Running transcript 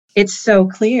It's so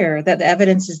clear that the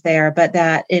evidence is there, but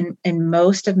that in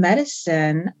most of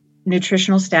medicine,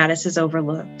 nutritional status is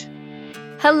overlooked.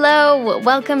 Hello,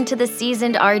 welcome to The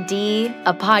Seasoned RD,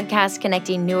 a podcast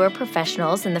connecting newer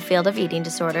professionals in the field of eating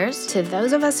disorders to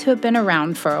those of us who have been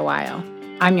around for a while.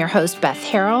 I'm your host, Beth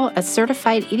Harrell, a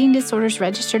certified eating disorders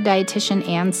registered dietitian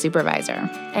and supervisor.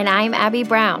 And I'm Abby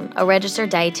Brown, a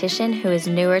registered dietitian who is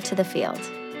newer to the field.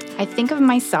 I think of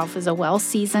myself as a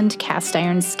well-seasoned cast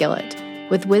iron skillet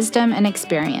with wisdom and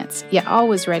experience, yet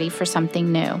always ready for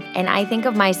something new. And I think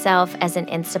of myself as an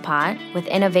Instapot with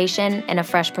innovation and a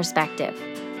fresh perspective.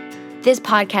 This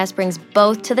podcast brings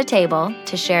both to the table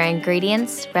to share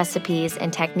ingredients, recipes,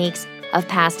 and techniques of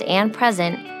past and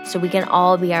present so we can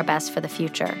all be our best for the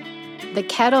future. The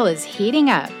kettle is heating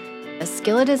up. The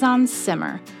skillet is on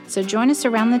simmer. So join us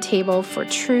around the table for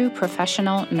true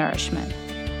professional nourishment.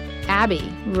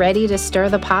 Abby, ready to stir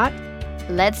the pot?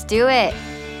 Let's do it.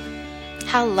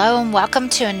 Hello and welcome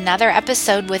to another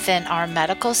episode within our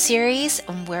medical series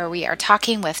where we are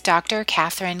talking with Dr.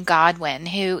 Catherine Godwin,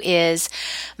 who is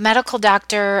medical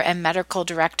doctor and medical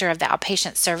director of the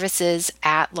outpatient services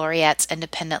at Laureate's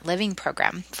Independent Living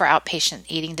Program for outpatient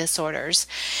eating disorders.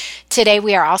 Today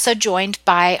we are also joined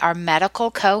by our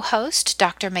medical co-host,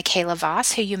 Dr. Michaela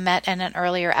Voss, who you met in an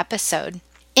earlier episode.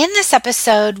 In this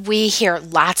episode, we hear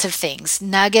lots of things,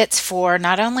 nuggets for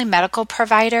not only medical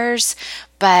providers,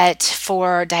 but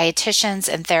for dietitians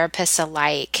and therapists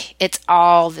alike. It's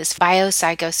all this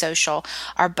biopsychosocial.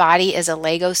 Our body is a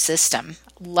Lego system.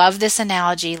 Love this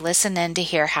analogy. Listen in to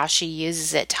hear how she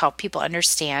uses it to help people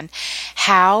understand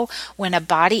how, when a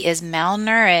body is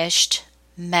malnourished,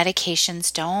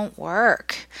 medications don't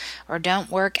work or don't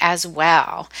work as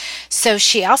well. So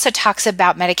she also talks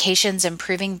about medications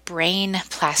improving brain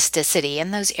plasticity in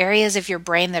those areas of your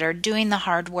brain that are doing the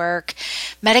hard work.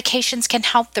 Medications can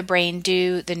help the brain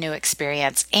do the new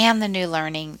experience and the new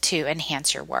learning to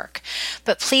enhance your work.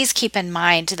 But please keep in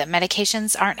mind that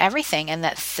medications aren't everything and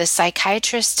that the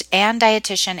psychiatrist and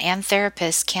dietitian and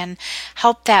therapist can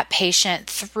help that patient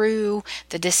through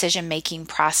the decision-making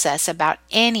process about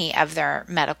any of their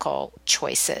medical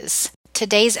choices.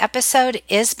 Today's episode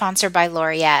is sponsored by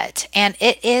Laureate, and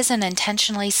it is an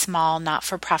intentionally small,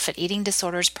 not-for-profit eating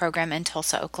disorders program in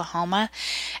Tulsa, Oklahoma,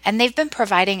 and they've been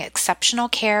providing exceptional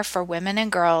care for women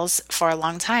and girls for a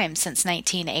long time, since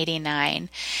 1989.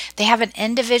 They have an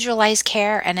individualized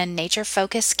care and a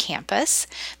nature-focused campus.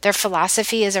 Their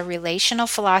philosophy is a relational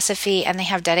philosophy, and they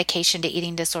have dedication to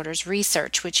eating disorders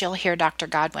research, which you'll hear Dr.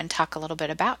 Godwin talk a little bit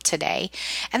about today,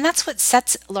 and that's what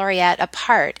sets Laureate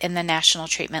apart in the national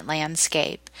treatment landscape.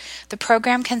 The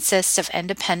program consists of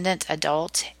independent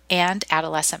adult and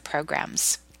adolescent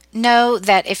programs. Know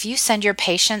that if you send your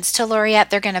patients to Laureate,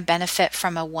 they're going to benefit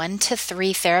from a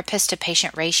 1-to-3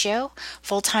 therapist-to-patient ratio,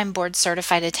 full-time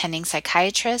board-certified attending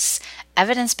psychiatrists,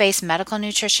 evidence-based medical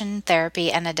nutrition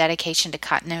therapy, and a dedication to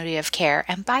continuity of care.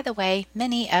 And by the way,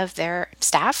 many of their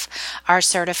staff are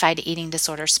certified eating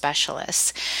disorder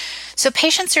specialists. So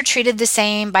patients are treated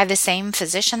by the same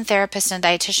physician, therapist, and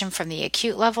dietitian from the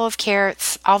acute level of care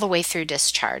all the way through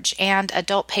discharge. And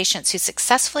adult patients who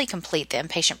successfully complete the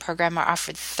inpatient program are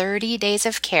offered 30 days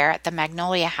of care at the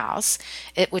Magnolia House,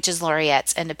 which is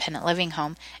Laureate's independent living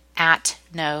home, at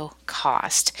no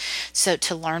cost. So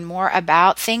to learn more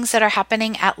about things that are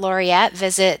happening at Laureate,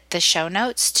 visit the show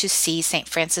notes to see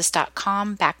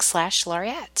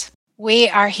stfrancis.com/Laureate. We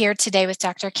are here today with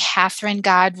Dr. Catherine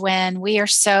Godwin. We are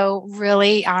so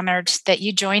really honored that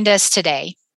you joined us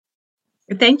today.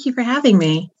 Thank you for having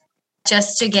me.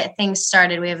 Just to get things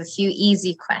started, we have a few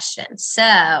easy questions.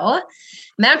 So,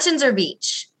 mountains or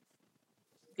beach?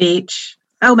 Beach.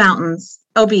 Oh, mountains.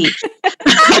 Oh, beach.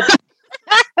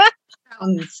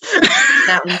 Mountains.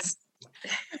 Mountains.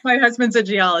 My husband's a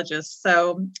geologist,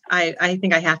 so I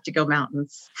think I have to go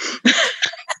mountains.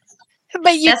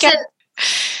 But you can.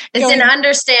 It's an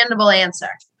understandable answer.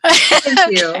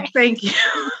 Thank you. Okay. Thank you.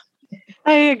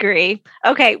 I agree.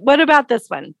 Okay, what about this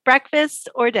one? Breakfast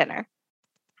or dinner?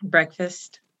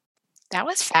 Breakfast. That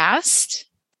was fast.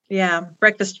 Yeah,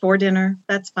 breakfast for dinner.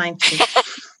 That's fine too.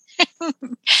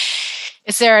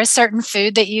 Is there a certain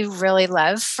food that you really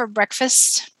love for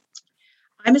breakfast?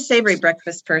 I'm a savory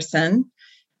breakfast person,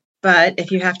 but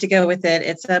if you have to go with it,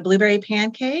 it's a blueberry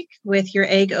pancake with your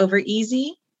egg over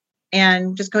easy.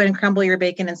 And just go ahead and crumble your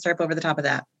bacon and syrup over the top of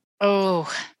that. Oh,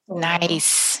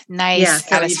 nice. Yeah,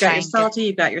 so you've got your salty,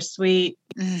 you've got your sweet.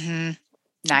 Mm-hmm.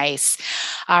 Nice.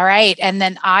 All right. And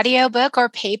then audiobook or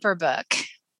paper book?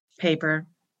 Paper.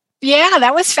 Yeah,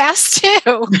 that was fast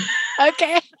too.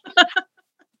 Okay.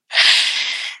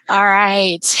 All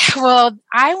right. Well,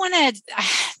 I want to,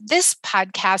 This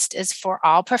podcast is for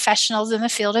all professionals in the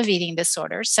field of eating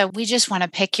disorders. So we just want to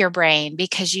pick your brain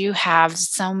because you have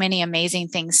so many amazing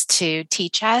things to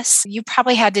teach us. You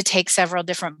probably had to take several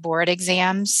different board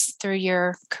exams through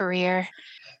your career.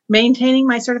 Maintaining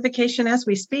my certification as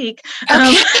we speak.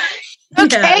 Okay.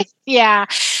 Okay. Yes. Yeah.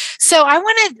 So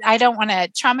I don't want to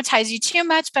traumatize you too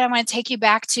much, but I want to take you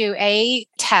back to a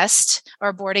test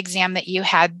or board exam that you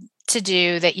had to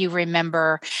do that you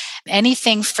remember.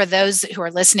 Anything for those who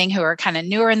are listening who are kind of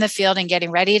newer in the field and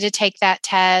getting ready to take that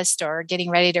test or getting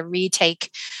ready to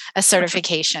retake a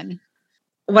certification?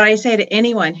 What I say to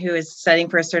anyone who is studying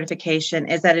for a certification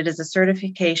is that it is a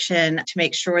certification to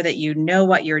make sure that you know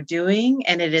what you're doing,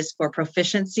 and it is for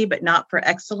proficiency, but not for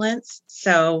excellence.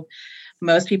 So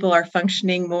most people are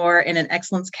functioning more in an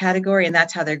excellence category, and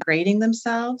that's how they're grading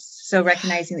themselves. So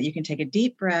recognizing that you can take a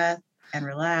deep breath and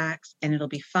relax, and it'll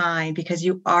be fine because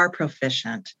you are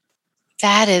proficient.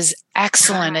 That is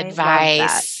excellent I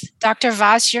advice. Dr.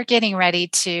 Voss, you're getting ready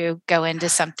to go into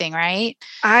something, right?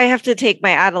 I have to take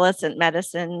my adolescent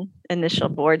medicine initial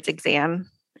boards exam,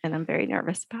 and I'm very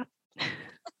nervous about it.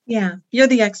 Yeah, you're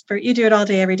the expert. You do it all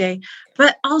day, every day.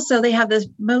 But also they have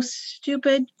the most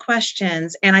stupid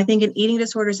questions. And I think in eating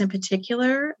disorders in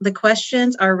particular, the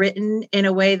questions are written in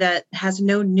a way that has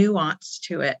no nuance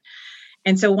to it.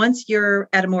 And so once you're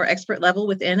at a more expert level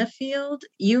within a field,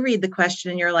 you read the question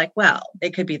and you're like, well,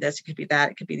 it could be this, it could be that,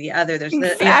 it could be the other. There's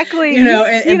Exactly. and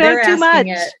they're too asking much.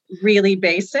 it really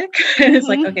basic. And it's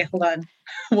like, okay, hold on.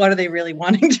 What are they really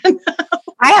wanting to know?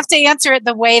 I have to answer it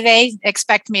the way they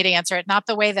expect me to answer it, not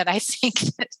the way that I think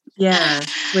that. Yeah,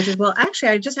 which is, well, actually,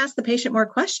 I just asked the patient more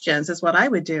questions is what I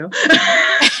would do.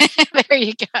 There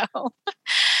you go.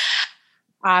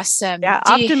 Awesome. Yeah,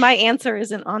 often my answer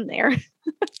isn't on there.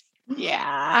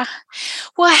 Yeah.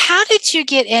 Well, how did you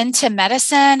get into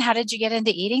medicine? How did you get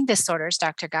into eating disorders,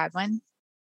 Dr. Godwin?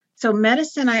 So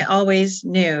medicine, I always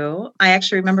knew. I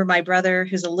actually remember my brother,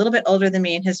 who's a little bit older than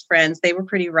me, and his friends, they were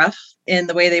pretty rough in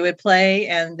the way they would play,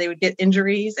 and they would get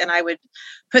injuries, and I would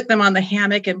put them on the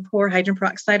hammock and pour hydrogen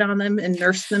peroxide on them and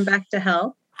nurse them back to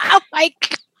health. Oh my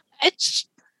gosh.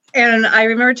 And I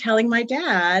remember telling my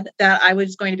dad that I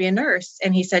was going to be a nurse,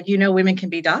 and he said, women can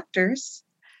be doctors.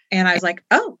 And I was like,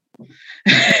 oh.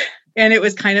 And it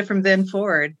was kind of from then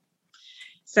forward.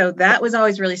 So that was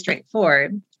always really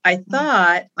straightforward. I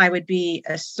thought I would be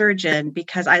a surgeon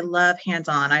because I love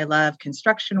hands-on. I love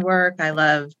construction work. I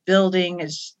love building,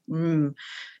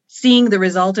 seeing the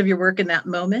result of your work in that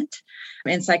moment.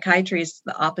 And psychiatry is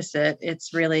the opposite.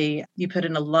 It's really, you put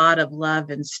in a lot of love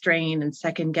and strain and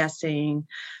second guessing.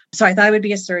 So I thought I would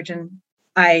be a surgeon.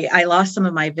 I lost some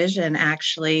of my vision,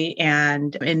 actually.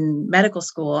 And in medical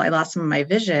school, I lost some of my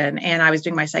vision. And I was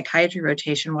doing my psychiatry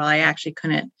rotation while I actually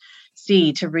couldn't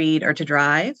see to read or to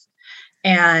drive.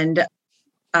 And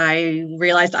I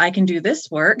realized I can do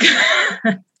this work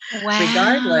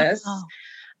regardless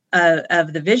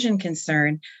of the vision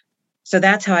concern. So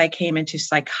that's how I came into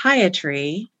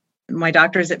psychiatry. My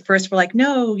doctors at first were like,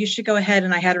 no, you should go ahead.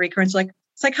 And I had a recurrence like,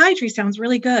 psychiatry sounds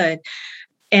really good.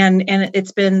 And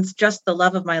it's been just the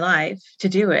love of my life to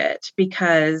do it,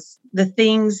 because the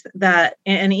things that,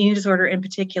 and eating disorder in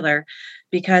particular,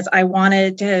 because I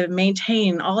wanted to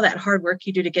maintain all that hard work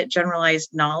you do to get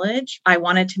generalized knowledge. I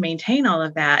wanted to maintain all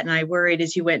of that. And I worried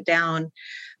as you went down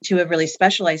to a really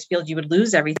specialized field, you would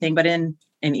lose everything. But in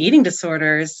eating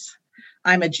disorders,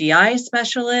 I'm a GI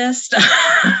specialist,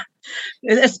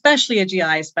 especially a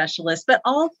GI specialist, but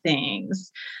all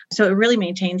things. So it really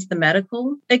maintains the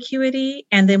medical acuity.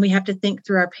 And then we have to think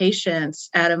through our patients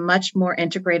at a much more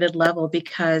integrated level,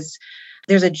 because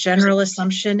there's a general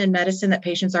assumption in medicine that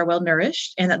patients are well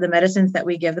nourished and that the medicines that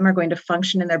we give them are going to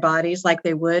function in their bodies like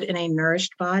they would in a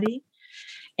nourished body.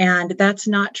 And that's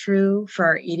not true for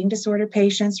our eating disorder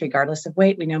patients, regardless of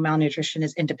weight. We know malnutrition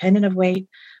is independent of weight,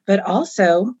 but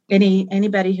also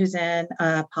anybody who's in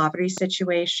a poverty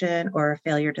situation or a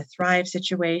failure to thrive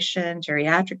situation,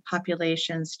 geriatric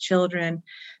populations, children,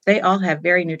 they all have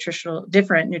very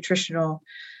different nutritional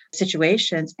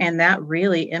situations. And that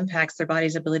really impacts their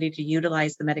body's ability to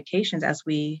utilize the medications as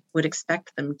we would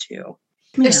expect them to.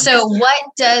 Yeah. So what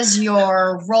does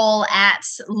your role at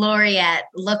Laureate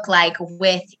look like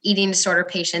with eating disorder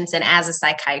patients and as a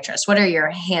psychiatrist? What are your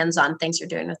hands-on things you're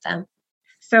doing with them?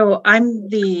 So I'm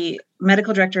the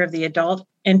medical director of the adult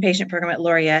inpatient program at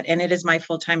Laureate, and it is my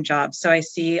full-time job. So I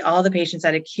see all the patients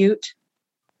at acute.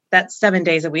 That's 7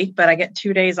 days a week, but I get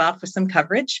 2 days off with some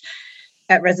coverage.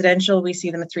 At residential, we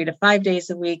see them 3 to 5 days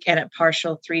a week, and at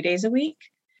partial, 3 days a week.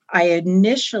 I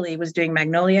initially was doing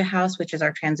Magnolia House, which is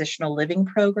our transitional living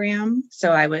program.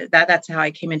 So that's how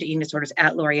I came into eating disorders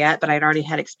at Laureate, but I'd already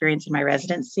had experience in my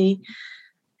residency.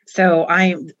 So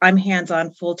I'm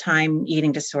hands-on full-time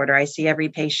eating disorder. I see every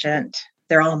patient.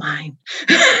 They're all mine.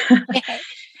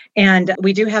 And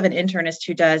we do have an internist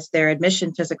who does their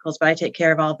admission physicals, but I take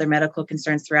care of all of their medical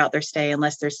concerns throughout their stay,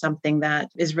 unless there's something that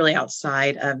is really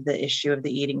outside of the issue of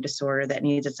the eating disorder that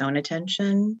needs its own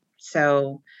attention.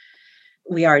 So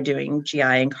we are doing GI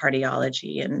and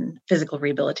cardiology and physical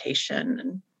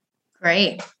rehabilitation.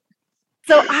 Great.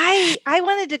 So I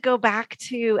wanted to go back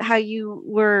to how you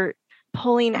were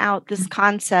pulling out this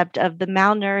concept of the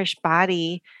malnourished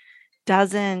body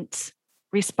doesn't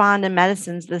respond to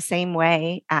medicines the same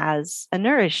way as a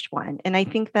nourished one. And I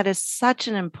think that is such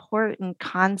an important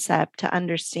concept to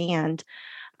understand.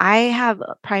 I have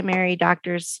primary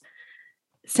doctors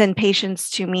send patients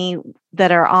to me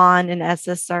that are on an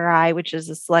SSRI, which is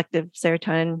a selective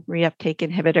serotonin reuptake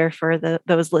inhibitor for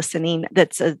those listening.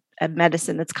 That's a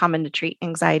medicine that's common to treat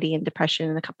anxiety and depression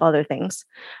and a couple other things.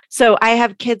 So I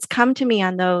have kids come to me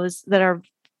on those that are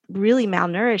really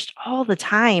malnourished all the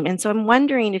time. And so I'm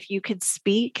wondering if you could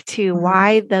speak to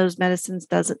why those medicines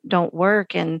don't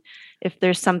work and if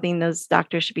there's something those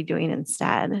doctors should be doing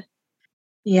instead.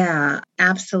 Yeah,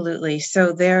 absolutely.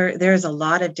 So there's a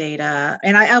lot of data.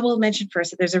 And I will mention first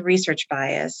that there's a research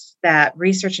bias, that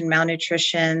research in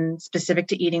malnutrition specific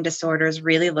to eating disorders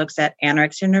really looks at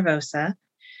anorexia nervosa.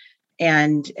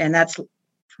 And that's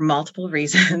for multiple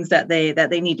reasons that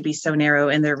they need to be so narrow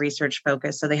in their research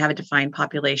focus. So they have a defined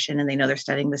population and they know they're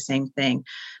studying the same thing.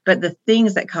 But the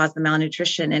things that cause the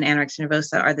malnutrition in anorexia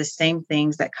nervosa are the same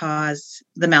things that cause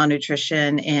the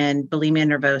malnutrition in bulimia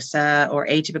nervosa or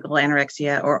atypical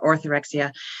anorexia or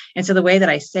orthorexia. And so the way that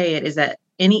I say it is that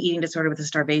any eating disorder with a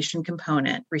starvation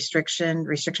component, restriction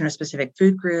of specific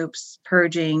food groups,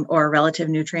 purging, or relative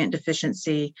nutrient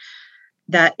deficiency,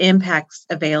 that impacts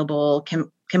available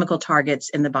chemical targets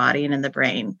in the body and in the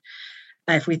brain.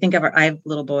 If we think of I have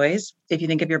little boys, if you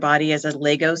think of your body as a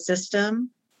Lego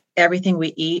system, everything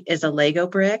we eat is a Lego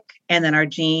brick. And then our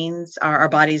genes, our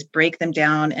bodies break them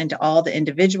down into all the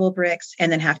individual bricks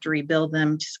and then have to rebuild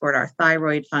them to support our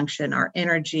thyroid function, our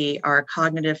energy, our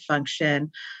cognitive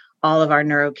function, all of our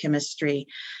neurochemistry.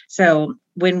 So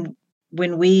when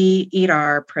we eat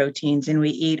our proteins and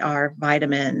we eat our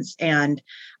vitamins and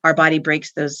our body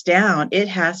breaks those down, it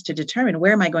has to determine,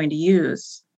 where am I going to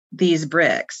use these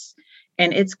bricks?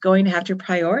 And it's going to have to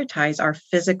prioritize our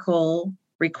physical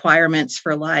requirements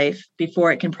for life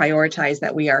before it can prioritize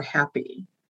that we are happy.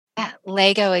 That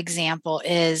Lego example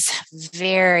is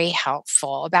very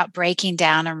helpful about breaking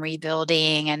down and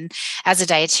rebuilding. And as a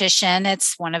dietitian,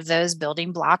 it's one of those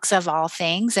building blocks of all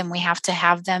things. And we have to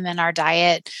have them in our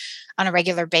diet on a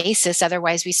regular basis.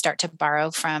 Otherwise, we start to borrow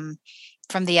from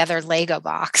the other Lego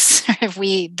box that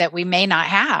we may not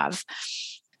have.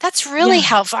 That's really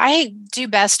helpful. I do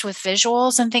best with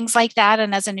visuals and things like that.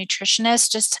 And as a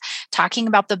nutritionist, just talking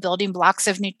about the building blocks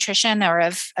of nutrition or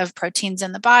of proteins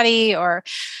in the body, or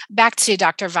back to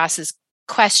Dr. Voss's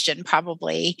question,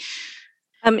 probably.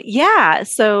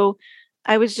 So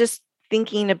I was just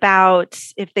thinking about,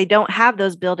 if they don't have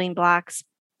those building blocks,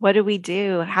 what do we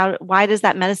do? Why does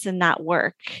that medicine not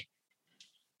work?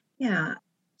 Yeah.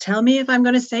 Tell me if I'm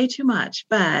going to say too much,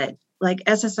 but like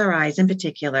SSRIs in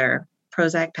particular,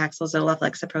 Prozac, Paxil, Zoloft,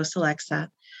 Lexapro, Celexa,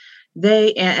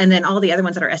 and then all the other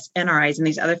ones that are NRIs and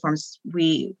these other forms,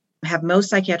 we have most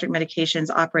psychiatric medications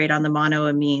operate on the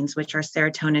monoamines, which are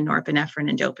serotonin, norepinephrine,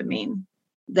 and dopamine.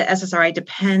 The SSRI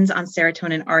depends on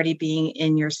serotonin already being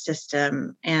in your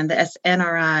system, and the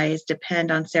NRIs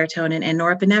depend on serotonin and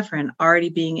norepinephrine already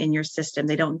being in your system.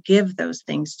 They don't give those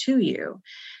things to you.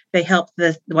 They help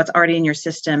what's already in your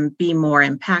system be more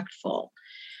impactful.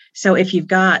 So if you've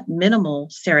got minimal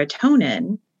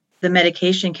serotonin, the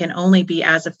medication can only be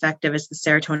as effective as the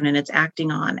serotonin it's acting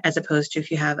on, as opposed to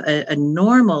if you have a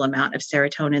normal amount of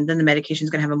serotonin, then the medication is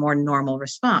going to have a more normal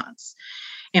response.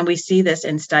 And we see this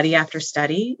in study after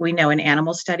study. We know in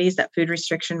animal studies that food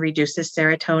restriction reduces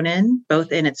serotonin,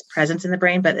 both in its presence in the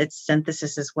brain, but its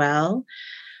synthesis as well.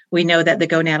 We know that the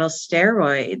gonadal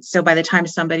steroids, so by the time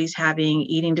somebody's having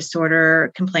eating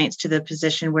disorder complaints to the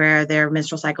position where their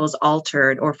menstrual cycle is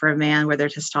altered, or for a man where their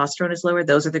testosterone is lower,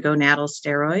 those are the gonadal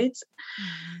steroids.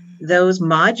 Mm-hmm. Those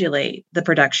modulate the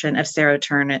production of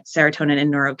serotonin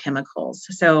and neurochemicals.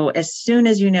 So as soon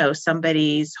as you know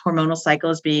somebody's hormonal cycle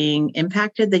is being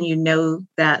impacted, then you know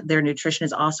that their nutrition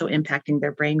is also impacting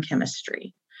their brain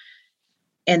chemistry.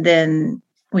 And then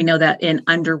we know that in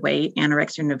underweight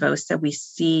anorexia nervosa, we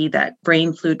see that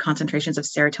brain fluid concentrations of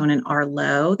serotonin are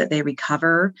low, that they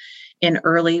recover in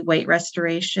early weight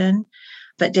restoration.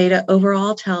 But data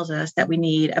overall tells us that we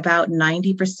need about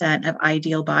 90% of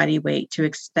ideal body weight to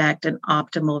expect an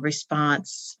optimal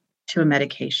response to a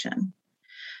medication.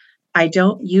 I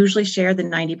don't usually share the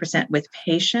 90% with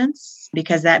patients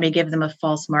because that may give them a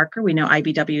false marker. We know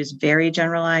IBW is very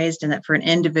generalized and that for an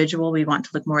individual, we want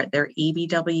to look more at their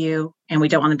EBW and we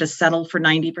don't want them to settle for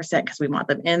 90% because we want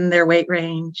them in their weight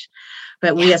range.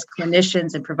 But we as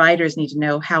clinicians and providers need to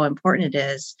know how important it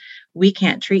is. We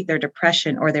can't treat their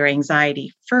depression or their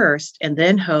anxiety first and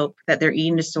then hope that their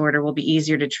eating disorder will be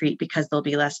easier to treat because they'll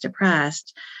be less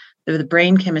depressed. The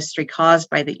brain chemistry caused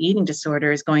by the eating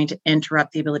disorder is going to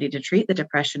interrupt the ability to treat the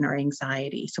depression or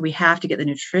anxiety. So we have to get the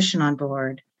nutrition on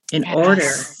board in order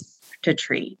to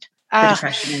treat the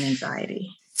depression and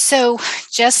anxiety. So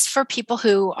just for people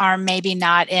who are maybe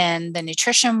not in the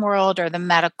nutrition world or the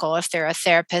medical, if they're a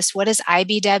therapist, what is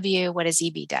IBW? What is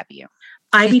EBW?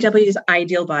 IBW is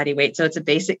ideal body weight. So it's a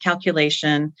basic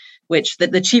calculation, which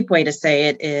the cheap way to say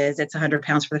it is it's 100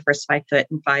 pounds for the first 5 foot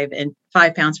and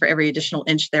 5 pounds for every additional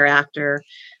inch thereafter.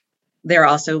 There are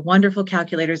also wonderful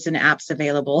calculators and apps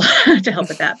available to help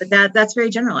with that, but that's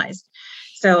very generalized.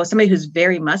 So somebody who's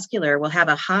very muscular will have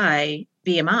a high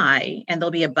BMI and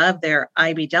they'll be above their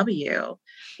IBW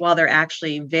while they're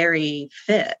actually very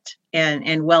fit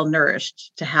and well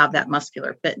nourished to have that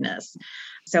muscular fitness.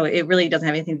 So it really doesn't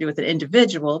have anything to do with an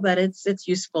individual, but it's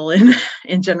useful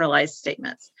in generalized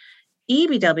statements.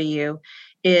 EBW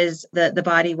is the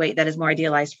body weight that is more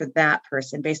idealized for that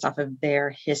person based off of their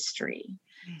history.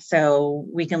 So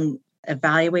we can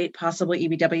evaluate possible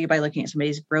EBW by looking at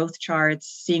somebody's growth charts,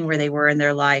 seeing where they were in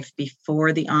their life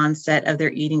before the onset of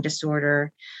their eating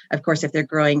disorder. Of course, if they're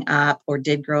growing up or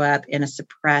did grow up in a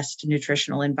suppressed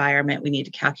nutritional environment, we need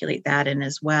to calculate that in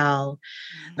as well.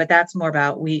 But that's more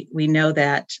about, we know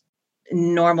that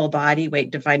normal body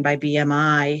weight defined by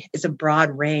BMI is a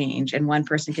broad range, and one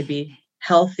person could be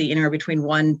healthy anywhere between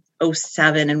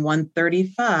 107 and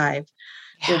 135.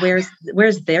 Well,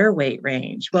 where's their weight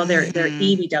range? Well, their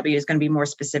EBW is going to be more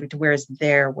specific to where's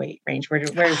their weight range, where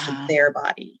should their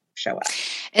body show up?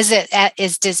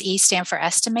 Does E stand for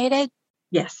estimated?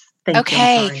 Yes. Thank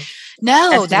you.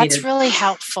 No, Estimated. That's really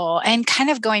helpful. And kind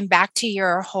of going back to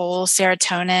your whole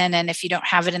serotonin and if you don't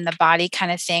have it in the body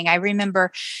kind of thing. I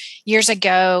remember years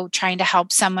ago trying to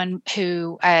help someone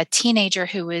a teenager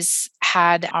who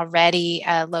had already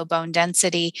a low bone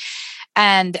density,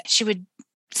 and she would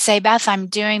say, Beth, I'm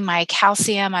doing my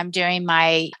calcium, I'm doing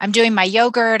my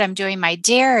yogurt, I'm doing my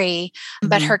dairy,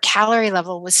 but her calorie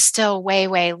level was still way,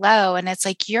 way low. And it's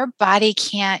like your body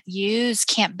can't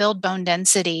build bone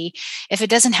density if it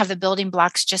doesn't have the building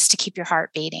blocks just to keep your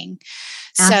heart beating.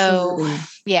 Absolutely. So,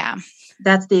 yeah.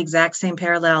 That's the exact same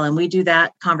parallel. And we do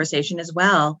that conversation as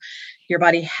well. Your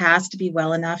body has to be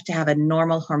well enough to have a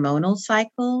normal hormonal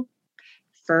cycle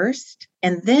first,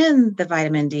 and then the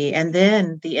vitamin D, and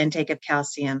then the intake of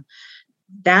calcium.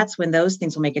 That's when those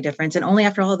things will make a difference. And only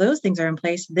after all those things are in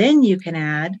place, then you can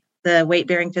add the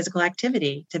weight-bearing physical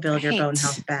activity to build your bone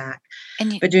health back.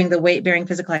 But doing the weight-bearing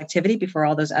physical activity before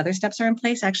all those other steps are in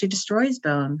place actually destroys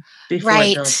bone before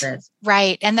it builds it.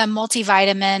 Right. And the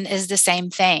multivitamin is the same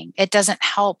thing. It doesn't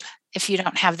help if you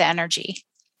don't have the energy.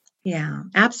 Yeah,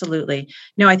 absolutely.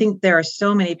 No, I think there are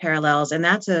so many parallels, and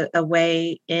that's a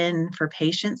way in for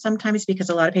patients sometimes, because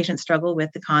a lot of patients struggle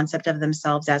with the concept of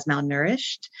themselves as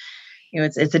malnourished.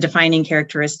 It's a defining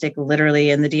characteristic literally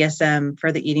in the DSM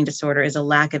for the eating disorder is a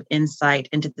lack of insight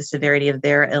into the severity of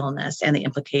their illness and the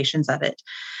implications of it.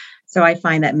 So I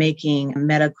find that making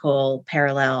medical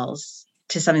parallels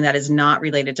to something that is not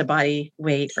related to body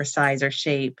weight or size or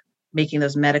shape, making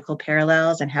those medical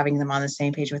parallels and having them on the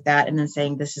same page with that, and then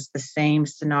saying this is the same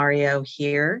scenario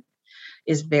here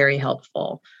is very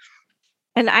helpful.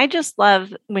 And I just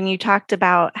love when you talked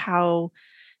about how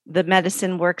the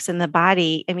medicine works in the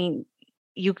body. I mean,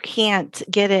 you can't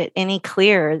get it any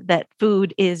clearer that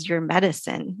food is your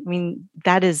medicine. I mean,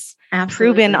 that is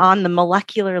proven on the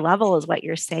molecular level is what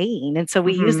you're saying. And so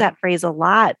we use that phrase a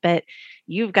lot, but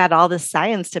you've got all the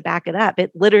science to back it up.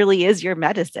 It literally is your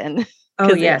medicine.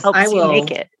 Oh, yes. I will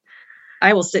make it.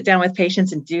 I will sit down with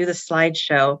patients and do the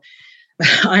slideshow.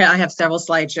 I have several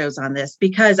slideshows on this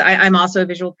because I'm also a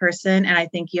visual person, and I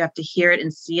think you have to hear it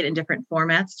and see it in different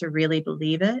formats to really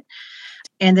believe it.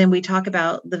 And then we talk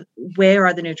about where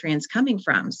are the nutrients coming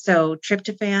from. So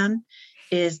tryptophan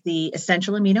is the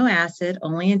essential amino acid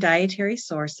only in dietary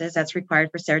sources that's required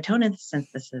for serotonin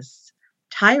synthesis.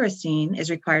 Tyrosine is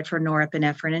required for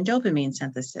norepinephrine and dopamine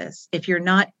synthesis. If you're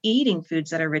not eating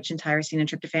foods that are rich in tyrosine and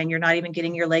tryptophan, you're not even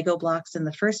getting your Lego blocks in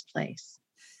the first place.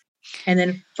 And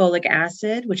then folic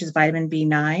acid, which is vitamin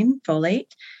B9,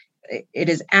 folate, it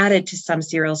is added to some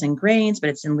cereals and grains, but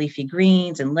it's in leafy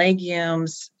greens and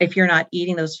legumes. If you're not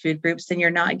eating those food groups, then you're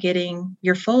not getting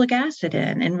your folic acid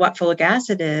in. And what folic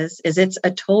acid is it's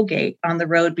a toll gate on the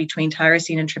road between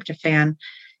tyrosine and tryptophan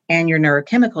and your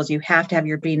neurochemicals. You have to have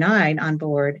your B9 on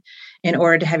board in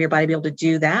order to have your body be able to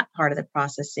do that part of the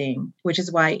processing, which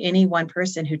is why any one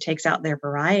person who takes out their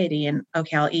variety and,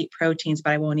 okay, I'll eat proteins,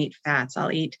 but I won't eat fats.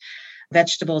 I'll eat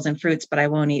vegetables and fruits, but I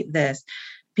won't eat this.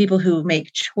 People who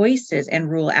make choices and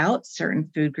rule out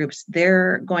certain food groups,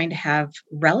 they're going to have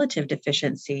relative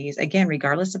deficiencies, again,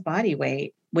 regardless of body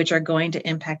weight, which are going to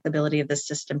impact the ability of the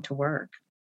system to work.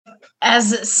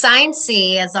 As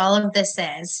sciencey as all of this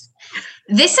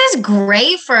is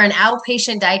great for an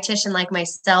outpatient dietitian like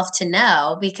myself to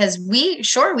know, because we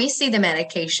see the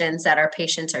medications that our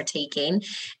patients are taking.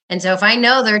 And so if I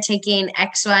know they're taking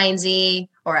X, Y, and Z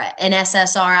or an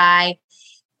SSRI,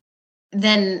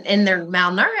 then and they're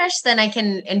malnourished, then I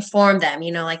can inform them,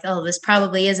 like, oh, this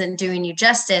probably isn't doing you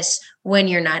justice when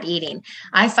you're not eating.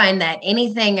 I find that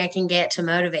anything I can get to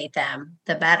motivate them,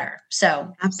 the better.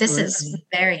 So Absolutely. This is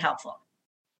very helpful.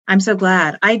 I'm so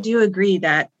glad. I do agree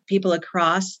that people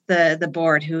across the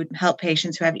board who help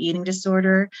patients who have eating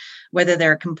disorder, whether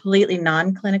they're completely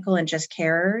non-clinical and just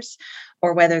carers,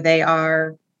 or whether they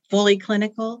are fully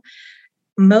clinical,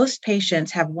 most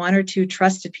patients have one or two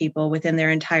trusted people within their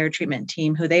entire treatment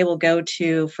team who they will go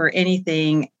to for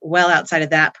anything well outside of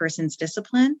that person's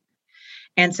discipline.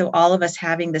 And so all of us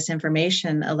having this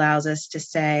information allows us to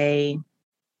say,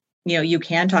 you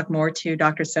can talk more to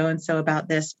Dr. So-and-so about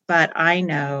this, but I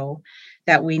know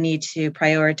that we need to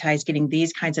prioritize getting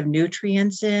these kinds of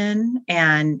nutrients in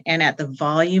and at the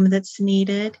volume that's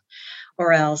needed,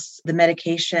 or else the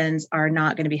medications are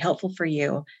not going to be helpful for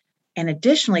you. And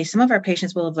additionally, some of our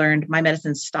patients will have learned my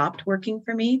medicine stopped working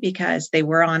for me because they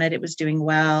were on it, it was doing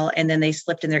well, and then they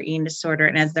slipped in their eating disorder.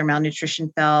 And as their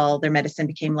malnutrition fell, their medicine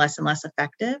became less and less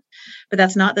effective. But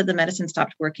that's not that the medicine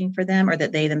stopped working for them or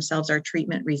that they themselves are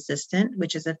treatment resistant,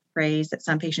 which is a phrase that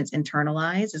some patients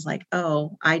internalize is like,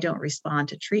 oh, I don't respond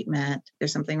to treatment.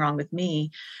 There's something wrong with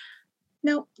me.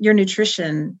 No, your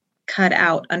nutrition cut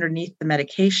out underneath the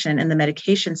medication and the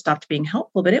medication stopped being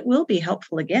helpful, but it will be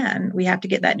helpful again. We have to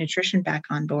get that nutrition back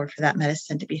on board for that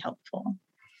medicine to be helpful.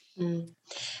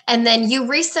 And then you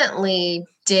recently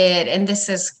did, and this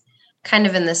is kind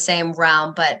of in the same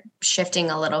realm, but shifting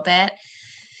a little bit.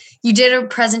 You did a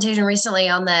presentation recently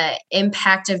on the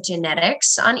impact of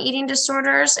genetics on eating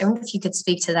disorders. And if you could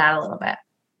speak to that a little bit.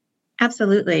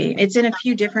 Absolutely. It's in a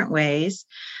few different ways.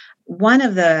 One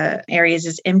of the areas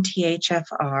is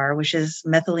MTHFR, which is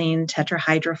methylene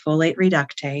tetrahydrofolate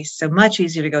reductase. So much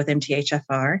easier to go with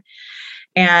MTHFR.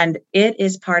 And it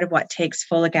is part of what takes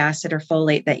folic acid or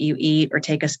folate that you eat or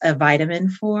take a vitamin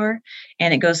for.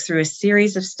 And it goes through a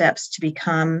series of steps to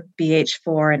become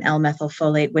BH4 and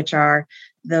L-methylfolate, which are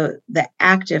the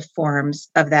active forms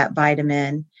of that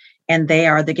vitamin. And they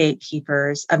are the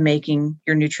gatekeepers of making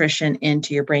your nutrition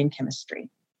into your brain chemistry.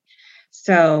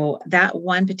 So that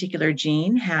one particular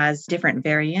gene has different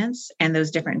variants, and those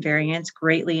different variants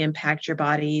greatly impact your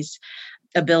body's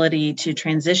ability to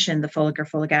transition the folic or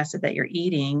folic acid that you're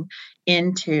eating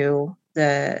into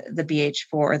the BH4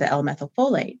 or the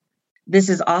L-methylfolate. This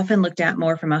is often looked at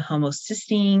more from a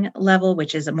homocysteine level,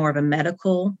 which is more of a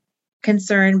medical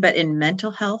concern, but in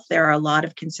mental health, there are a lot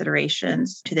of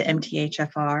considerations to the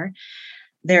MTHFR.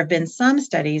 There have been some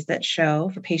studies that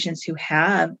show for patients who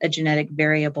have a genetic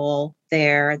variable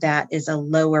there that is a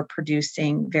lower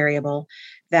producing variable,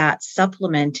 that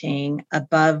supplementing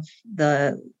above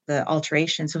the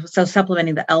alteration, so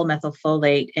supplementing the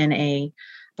L-methylfolate in a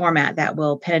format that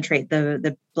will penetrate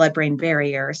the blood-brain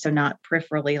barrier, so not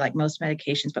peripherally like most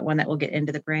medications, but one that will get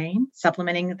into the brain,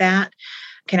 supplementing that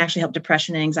can actually help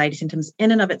depression and anxiety symptoms in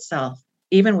and of itself,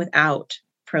 even without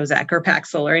Prozac or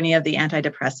Paxil or any of the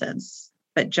antidepressants.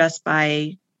 But just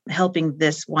by helping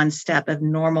this one step of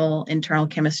normal internal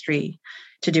chemistry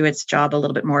to do its job a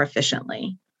little bit more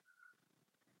efficiently.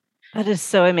 That is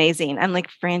so amazing. I'm like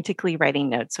frantically writing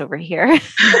notes over here.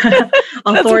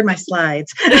 I'll forward my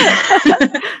slides.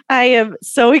 I am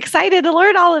so excited to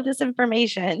learn all of this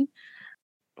information.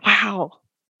 Wow.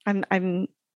 I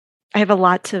have a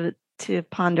lot to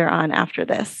ponder on after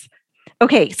this.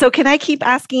 Okay, so can I keep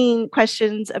asking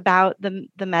questions about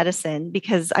the medicine?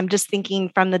 Because I'm just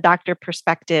thinking from the doctor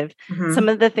perspective, some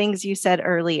of the things you said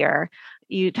earlier,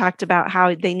 you talked about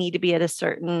how they need to be at a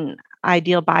certain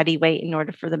ideal body weight in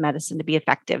order for the medicine to be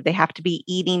effective. They have to be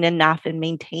eating enough and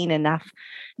maintain enough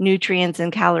nutrients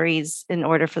and calories in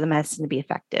order for the medicine to be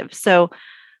effective. So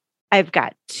I've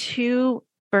got two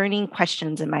burning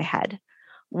questions in my head.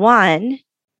 One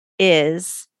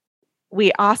is,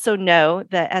 we also know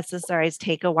that SSRIs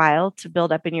take a while to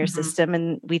build up in your system.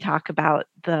 And we talk about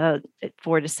the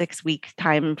 4 to 6 week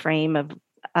time frame of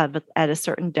at a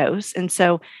certain dose. And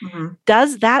so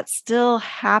does that still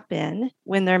happen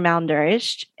when they're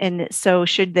malnourished? And so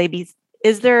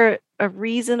is there a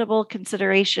reasonable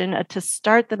consideration to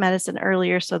start the medicine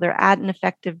earlier so they're at an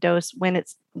effective dose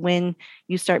when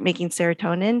you start making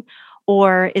serotonin?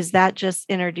 Or is that just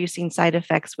introducing side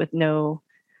effects with no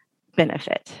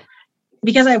benefit?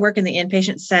 Because I work in the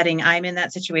inpatient setting, I'm in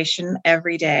that situation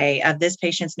every day. This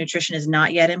patient's nutrition is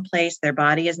not yet in place. Their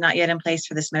body is not yet in place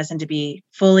for this medicine to be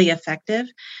fully effective.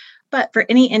 But for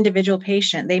any individual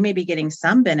patient, they may be getting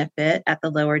some benefit at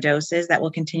the lower doses that will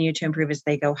continue to improve as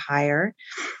they go higher.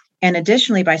 And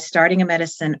additionally, by starting a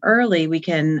medicine early, we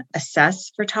can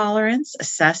assess for tolerance,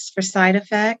 assess for side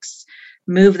effects,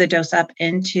 move the dose up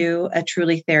into a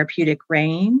truly therapeutic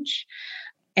range.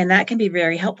 And that can be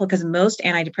very helpful because most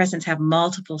antidepressants have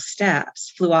multiple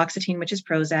steps. Fluoxetine, which is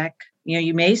Prozac,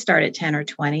 you may start at 10 or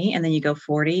 20, and then you go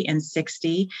 40 and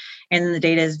 60. And then the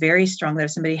data is very strong that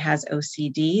if somebody has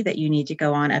OCD, that you need to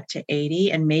go on up to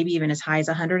 80 and maybe even as high as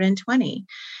 120.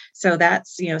 So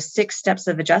that's, 6 steps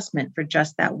of adjustment for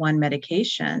just that one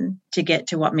medication to get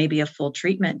to what may be a full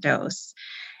treatment dose.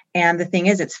 And the thing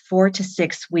is, it's 4 to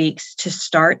 6 weeks to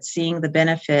start seeing the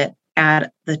benefit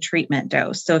at the treatment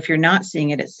dose. So if you're not seeing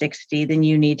it at 60, then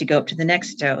you need to go up to the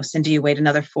next dose. And do you wait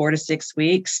another 4 to 6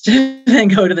 weeks to then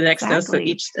go to the next dose? So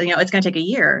it's going to take a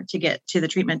year to get to the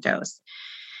treatment dose.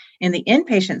 In the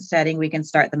inpatient setting, we can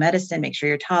start the medicine, make sure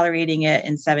you're tolerating it.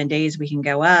 In 7 days, we can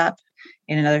go up.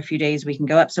 In another few days, we can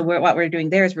go up. So what we're doing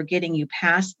there is we're getting you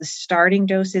past the starting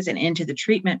doses and into the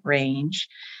treatment range.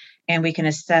 And we can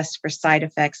assess for side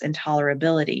effects and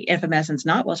tolerability. If a medicine's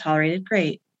not well tolerated,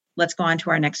 great. Let's go on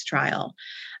to our next trial,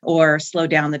 or slow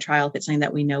down the trial if it's something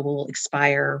that we know will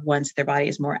expire once their body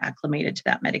is more acclimated to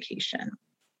that medication.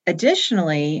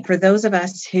 Additionally, for those of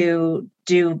us who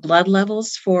do blood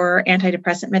levels for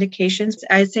antidepressant medications,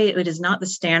 I'd say it is not the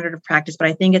standard of practice, but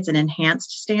I think it's an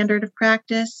enhanced standard of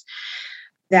practice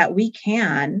that we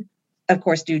can, of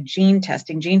course, do gene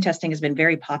testing. Gene testing has been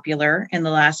very popular in the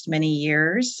last many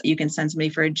years. You can send somebody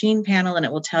for a gene panel and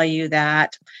it will tell you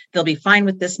that they'll be fine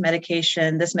with this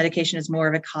medication. This medication is more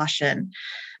of a caution.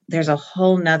 There's a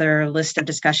whole nother list of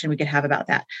discussion we could have about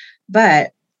that.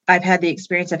 But I've had the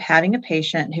experience of having a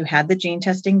patient who had the gene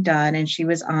testing done and she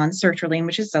was on sertraline,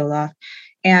 which is Zoloft,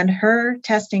 and her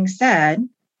testing said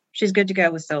she's good to go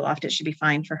with Zoloft. It should be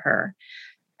fine for her.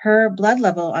 Her blood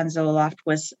level on Zoloft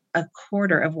was a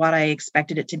quarter of what I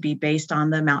expected it to be based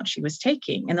on the amount she was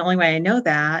taking. And the only way I know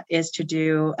that is to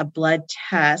do a blood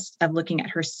test of looking at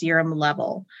her serum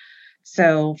level.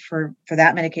 So for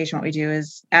that medication, what we do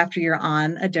is after you're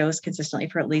on a dose consistently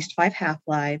for at least 5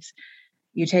 half-lives,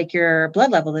 you take your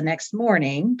blood level the next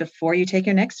morning before you take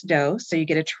your next dose. So you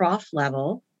get a trough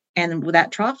level. And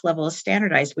that trough level is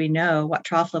standardized. We know what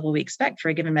trough level we expect for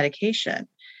a given medication.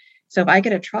 So if I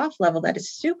get a trough level that is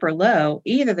super low,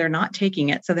 either they're not taking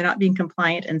it, so they're not being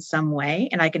compliant in some way,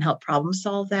 and I can help problem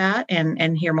solve that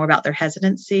and hear more about their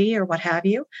hesitancy or what have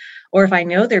you. Or if I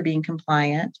know they're being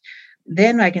compliant,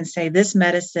 then I can say this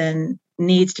medicine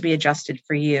needs to be adjusted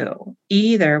for you.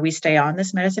 Either we stay on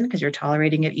this medicine because you're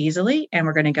tolerating it easily, and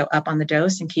we're going to go up on the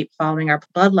dose and keep following our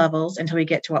blood levels until we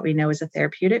get to what we know is a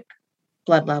therapeutic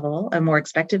blood level, a more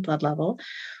expected blood level.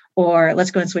 Or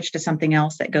let's go and switch to something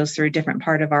else that goes through a different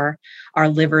part of our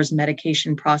liver's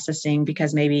medication processing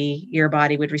because maybe your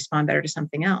body would respond better to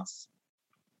something else.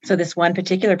 So this one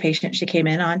particular patient, she came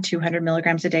in on 200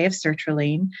 milligrams a day of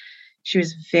sertraline. She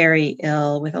was very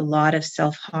ill with a lot of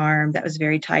self-harm that was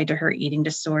very tied to her eating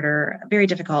disorder, a very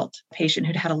difficult patient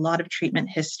who'd had a lot of treatment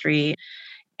history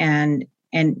and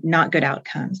not good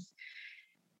outcomes.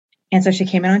 And so she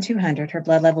came in on 200. Her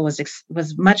blood level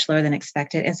was much lower than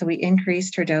expected. And so we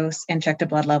increased her dose and checked a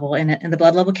blood level. And the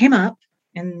blood level came up,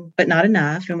 but not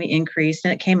enough. And we increased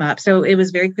and it came up. So it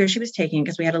was very clear she was taking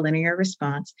because we had a linear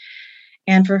response.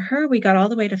 And for her, we got all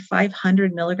the way to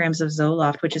 500 milligrams of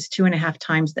Zoloft, which is 2.5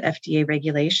 times the FDA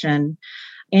regulation.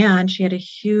 And she had a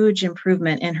huge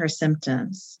improvement in her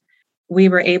symptoms. We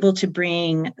were able to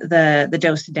bring the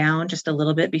dose down just a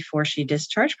little bit before she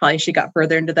discharged. Probably she got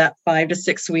further into that 5 to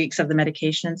 6 weeks of the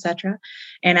medication, et cetera.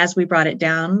 And as we brought it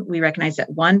down, we recognized at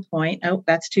one point, oh,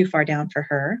 that's too far down for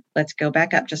her. Let's go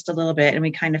back up just a little bit. And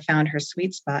we kind of found her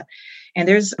sweet spot. And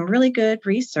there's some really good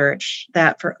research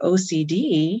that for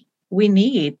OCD, we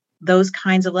need those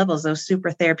kinds of levels, those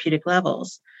super therapeutic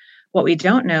levels. What we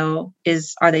don't know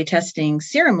is, are they testing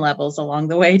serum levels along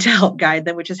the way to help guide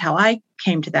them, which is how I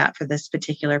came to that for this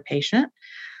particular patient.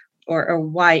 or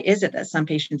why is it that some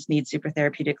patients need super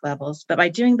therapeutic levels. But by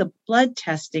doing the blood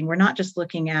testing, we're not just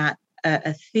looking at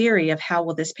a theory of how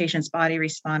will this patient's body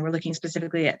respond. We're looking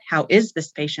specifically at how is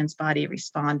this patient's body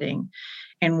responding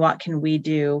and what can we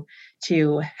do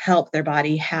to help their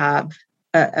body have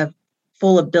a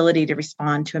full ability to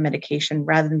respond to a medication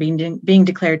rather than being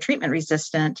declared treatment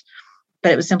resistant,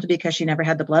 but it was simply because she never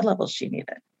had the blood levels she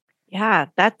needed. Yeah,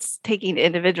 that's taking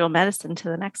individual medicine to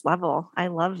the next level. I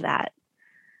love that.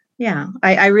 Yeah,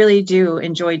 I really do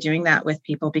enjoy doing that with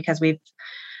people because we've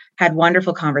had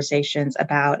wonderful conversations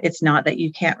about it's not that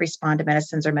you can't respond to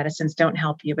medicines or medicines don't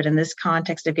help you, but in this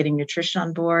context of getting nutrition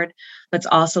on board, let's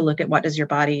also look at what does your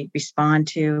body respond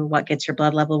to, what gets your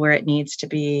blood level where it needs to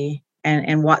be,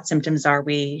 and what symptoms are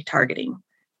we targeting.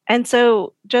 And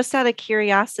so just out of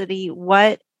curiosity,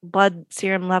 what blood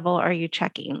serum level are you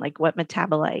checking? Like what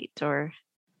metabolite or?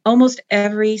 Almost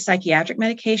every psychiatric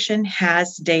medication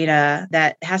has data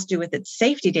that has to do with its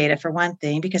safety data, for one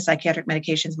thing, because psychiatric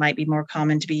medications might be more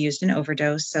common to be used in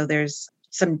overdose. So there's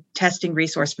some testing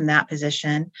resource from that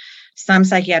position. Some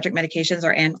psychiatric medications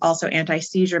are also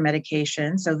anti-seizure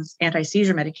medications. So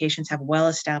anti-seizure medications have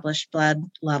well-established blood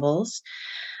levels.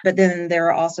 But then there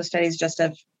are also studies just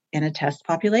in a test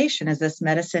population. As this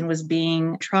medicine was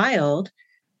being trialed,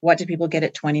 what do people get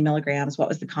at 20 milligrams? What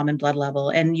was the common blood level?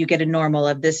 And you get a normal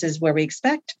of this is where we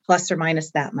expect plus or minus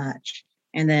that much.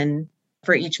 And then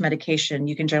for each medication,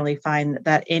 you can generally find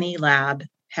that any lab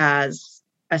has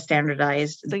a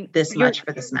standardized this much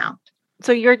for this amount.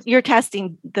 So you're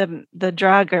testing the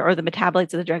drug or the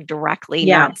metabolites of the drug directly,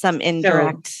 not some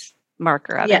indirect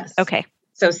marker of it. Okay.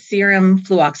 So serum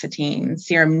fluoxetine,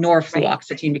 serum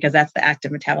norfluoxetine, because that's the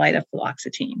active metabolite of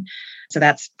fluoxetine. So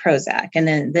that's Prozac, and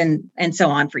then and so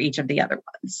on for each of the other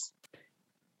ones.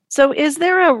 So is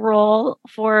there a role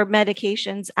for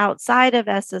medications outside of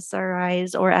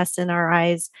SSRIs or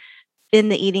SNRIs in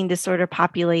the eating disorder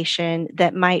population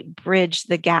that might bridge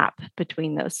the gap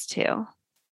between those two?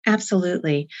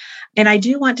 Absolutely. And I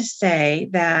do want to say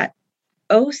that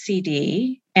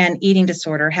OCD and eating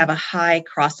disorder have a high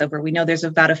crossover. We know there's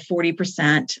about a 40%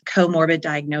 comorbid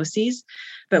diagnoses,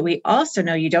 but we also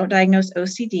know you don't diagnose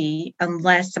OCD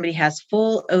unless somebody has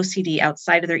full OCD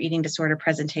outside of their eating disorder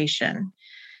presentation.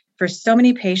 For so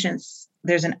many patients,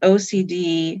 there's an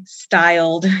OCD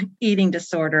styled eating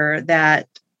disorder that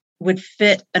would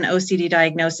fit an OCD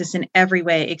diagnosis in every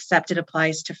way, except it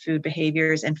applies to food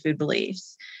behaviors and food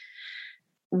beliefs.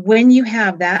 When you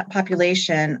have that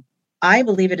population, I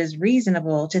believe it is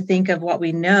reasonable to think of what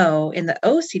we know in the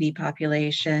OCD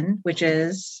population, which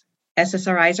is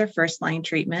SSRIs are first-line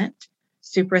treatment,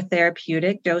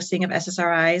 supratherapeutic dosing of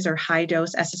SSRIs or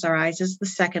high-dose SSRIs is the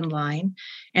second line,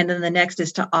 and then the next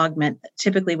is to augment,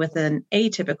 typically with an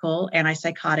atypical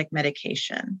antipsychotic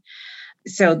medication.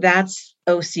 So that's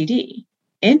OCD.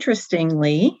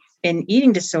 Interestingly, in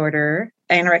eating disorder,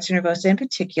 anorexia nervosa in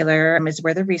particular is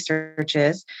where the research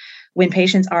is. When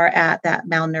patients are at that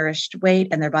malnourished weight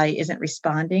and their body isn't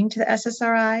responding to the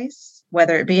SSRIs,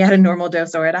 whether it be at a normal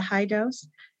dose or at a high dose,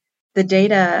 the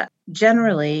data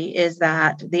generally is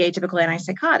that the atypical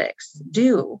antipsychotics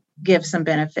do give some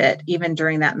benefit even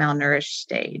during that malnourished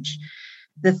stage.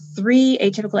 The three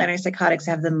atypical antipsychotics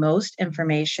have the most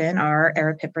information are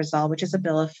aripiprazole, which is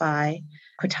Abilify,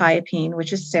 quetiapine,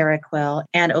 which is Seroquel,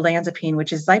 and olanzapine,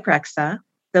 which is Zyprexa.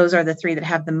 Those are the three that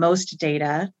have the most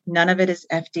data. None of it is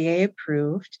FDA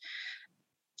approved,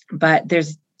 but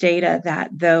there's data that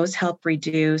those help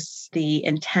reduce the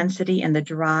intensity and the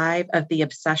drive of the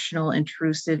obsessional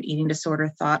intrusive eating disorder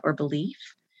thought or belief.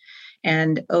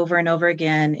 And over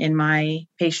again in my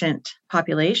patient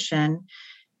population,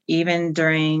 even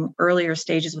during earlier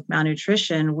stages with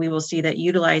malnutrition, we will see that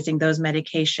utilizing those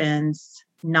medications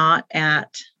not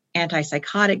at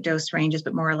antipsychotic dose ranges,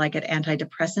 but more like at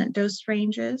antidepressant dose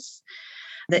ranges,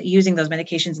 that using those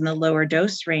medications in the lower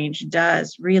dose range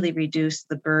does really reduce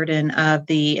the burden of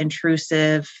the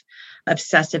intrusive,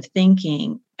 obsessive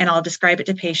thinking. And I'll describe it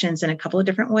to patients in a couple of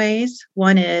different ways.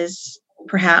 One is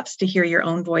perhaps to hear your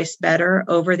own voice better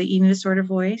over the eating disorder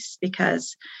voice,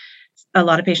 because a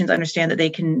lot of patients understand that they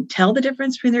can tell the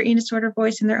difference between their eating disorder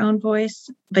voice and their own voice,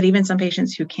 but even some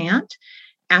patients who can't,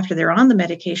 after they're on the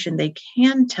medication, they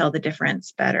can tell the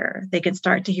difference better. They can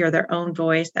start to hear their own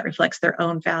voice that reflects their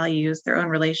own values, their own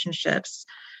relationships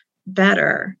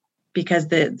better, because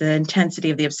the intensity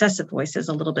of the obsessive voice is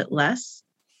a little bit less.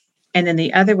 And then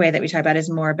the other way that we talk about is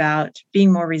more about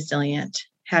being more resilient,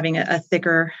 having a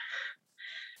thicker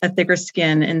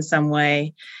skin in some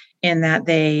way, in that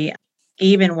they,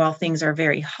 even while things are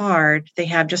very hard, they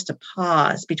have just a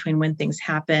pause between when things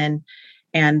happen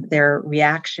and their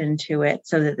reaction to it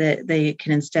so that they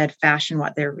can instead fashion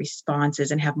what their response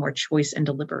is and have more choice and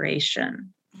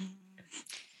deliberation.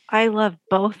 I love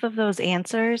both of those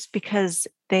answers because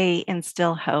they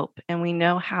instill hope, and we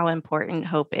know how important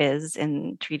hope is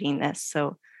in treating this.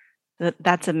 So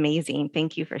that's amazing.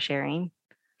 Thank you for sharing.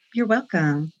 You're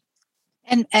welcome.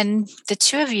 And the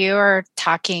two of you are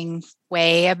talking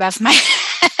way above my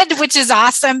head, which is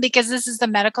awesome because this is the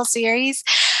medical series.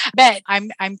 But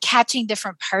I'm catching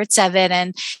different parts of it.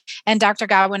 And Dr.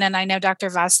 Godwin, and I know Dr.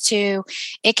 Voss too,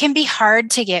 it can be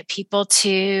hard to get people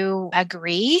to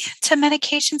agree to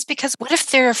medications because what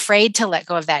if they're afraid to let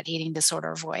go of that eating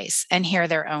disorder voice and hear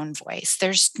their own voice?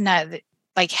 There's no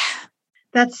like.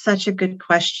 That's such a good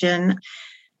question.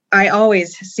 I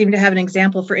always seem to have an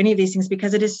example for any of these things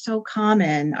because it is so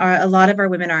common. A lot of our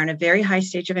women are in a very high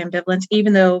stage of ambivalence,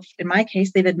 even though in my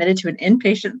case, they've admitted to an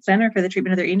inpatient center for the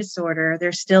treatment of their eating disorder.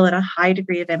 They're still in a high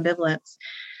degree of ambivalence.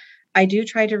 I do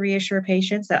try to reassure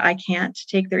patients that I can't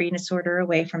take their eating disorder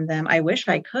away from them. I wish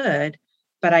I could,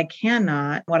 but I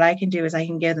cannot. What I can do is I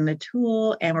can give them a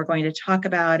tool and we're going to talk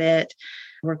about it.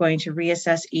 We're going to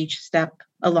reassess each step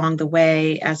along the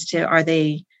way as to are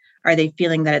they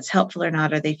feeling that it's helpful or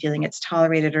not? Are they feeling it's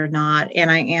tolerated or not?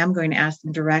 And I am going to ask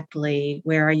them directly,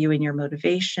 where are you in your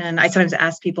motivation? I sometimes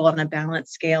ask people on a balance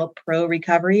scale, pro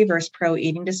recovery versus pro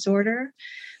eating disorder,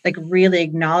 like really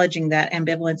acknowledging that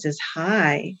ambivalence is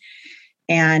high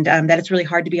and that it's really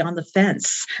hard to be on the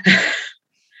fence.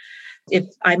 If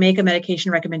I make a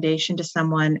medication recommendation to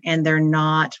someone and they're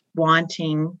not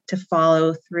wanting to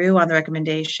follow through on the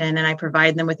recommendation and I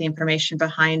provide them with the information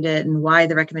behind it and why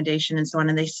the recommendation and so on,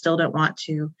 and they still don't want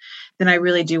to, then I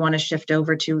really do want to shift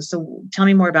over to, so tell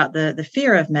me more about the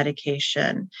fear of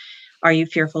medication. Are you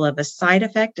fearful of a side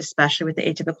effect, especially with the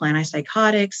atypical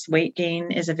antipsychotics? Weight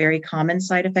gain is a very common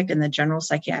side effect in the general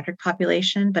psychiatric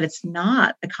population, but it's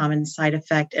not a common side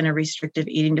effect in a restrictive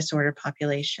eating disorder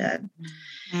population.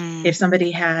 If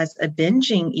somebody has a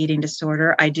binging eating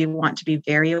disorder, I do want to be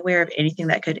very aware of anything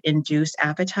that could induce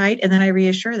appetite. And then I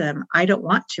reassure them, I don't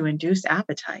want to induce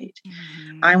appetite.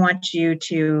 I want you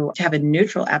to have a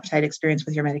neutral appetite experience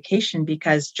with your medication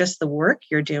because just the work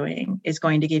you're doing is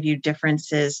going to give you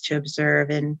differences to observe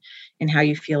in how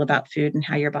you feel about food and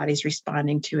how your body's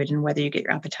responding to it and whether you get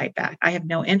your appetite back. I have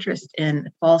no interest in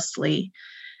falsely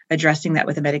addressing that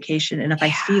with a medication. And if I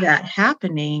see that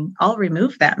happening, I'll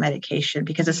remove that medication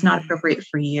because it's not appropriate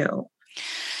for you.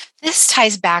 This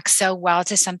ties back so well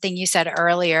to something you said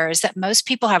earlier, is that most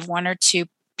people have one or two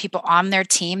people on their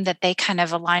team that they kind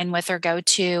of align with or go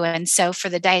to. And so for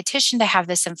the dietitian to have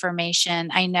this information,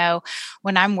 I know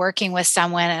when I'm working with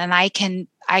someone and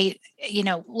I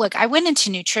went into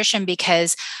nutrition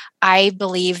because I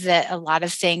believe that a lot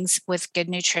of things with good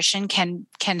nutrition can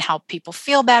help people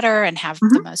feel better and have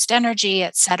the most energy,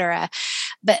 et cetera.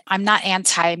 But I'm not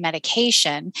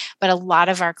anti-medication, but a lot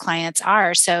of our clients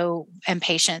are, and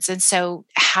patients. And so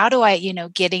how do I,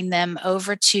 getting them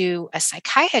over to a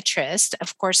psychiatrist,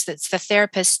 of course, that's the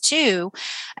therapist too.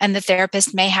 And the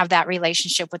therapist may have that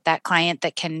relationship with that client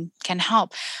that can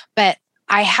help. But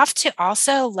I have to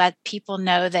also let people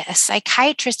know that a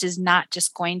psychiatrist is not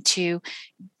just going to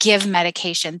give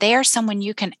medication. They are someone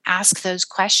you can ask those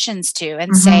questions to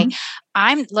and say,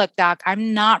 look, doc,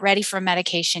 I'm not ready for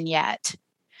medication yet,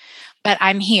 but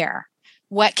I'm here.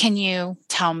 What can you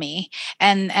tell me?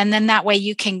 And then that way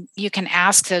you can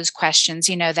ask those questions,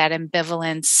 that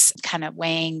ambivalence kind of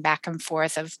weighing back and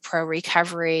forth of pro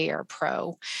recovery or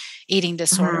pro eating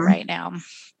disorder right now.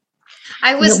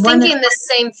 I was thinking the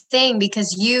same thing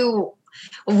because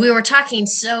we were talking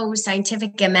so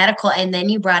scientific and medical, and then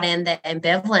you brought in the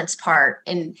ambivalence part,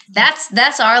 and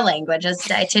that's our language as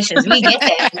dietitians. We get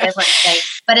the ambivalence thing,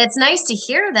 but it's nice to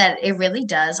hear that it really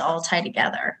does all tie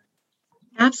together.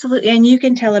 Absolutely, and you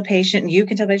can tell a patient,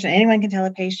 anyone can tell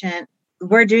a patient,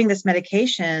 we're doing this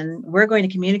medication. We're going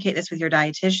to communicate this with your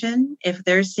dietitian. If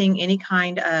they're seeing any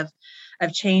kind of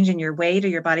change in your weight or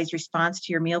your body's response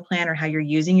to your meal plan or how you're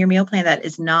using your meal plan that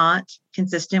is not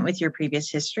consistent with your previous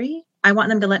history, I want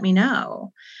them to let me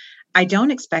know. I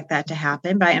don't expect that to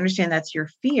happen, but I understand that's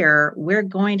your fear. We're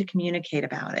going to communicate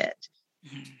about it.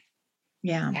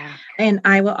 Yeah. And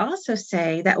I will also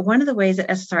say that one of the ways that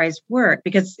SSRIs work,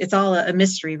 because it's all a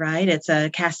mystery, right? It's a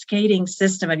cascading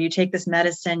system of you take this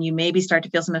medicine, you maybe start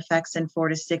to feel some effects in 4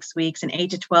 to 6 weeks, and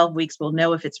 8 to 12 weeks, we'll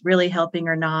know if it's really helping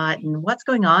or not and what's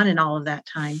going on in all of that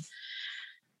time.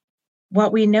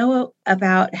 What we know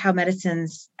about how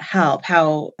medicines help,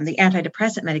 how the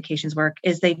antidepressant medications work,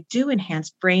 is they do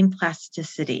enhance brain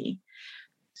plasticity.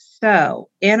 So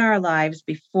in our lives,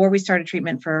 before we started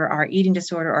treatment for our eating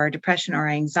disorder or our depression or our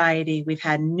anxiety, we've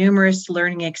had numerous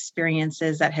learning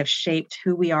experiences that have shaped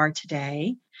who we are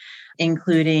today,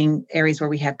 including areas where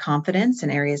we have confidence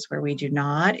and areas where we do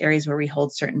not, areas where we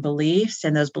hold certain beliefs,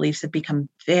 and those beliefs have become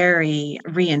very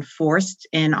reinforced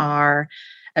in our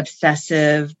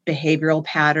obsessive behavioral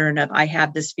pattern of I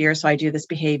have this fear, so I do this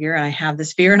behavior, and I have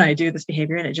this fear and I do this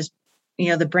behavior. And it just,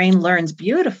 the brain learns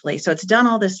beautifully. So it's done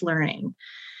all this learning.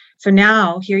 So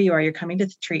now here you are, you're coming to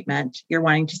the treatment. You're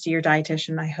wanting to see your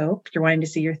dietitian, I hope. You're wanting to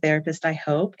see your therapist, I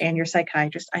hope, and your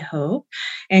psychiatrist, I hope,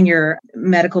 and your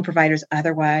medical providers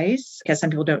otherwise, because some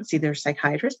people don't see their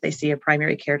psychiatrist. They see a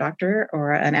primary care doctor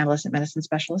or an adolescent medicine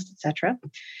specialist, etc.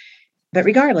 But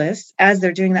regardless, as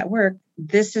they're doing that work,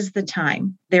 this is the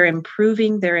time. They're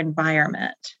improving their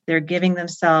environment. They're giving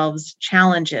themselves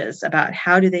challenges about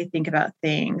how do they think about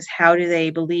things? How do they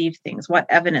believe things? What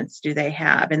evidence do they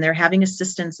have? And they're having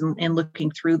assistance in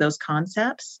looking through those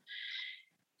concepts.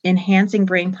 Enhancing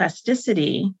brain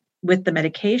plasticity with the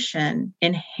medication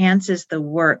enhances the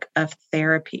work of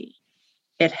therapy.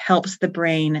 It helps the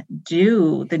brain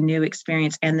do the new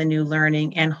experience and the new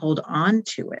learning and hold on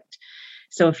to it.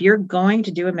 So if you're going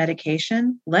to do a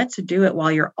medication, let's do it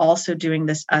while you're also doing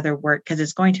this other work, because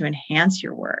it's going to enhance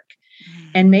your work.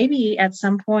 And maybe at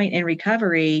some point in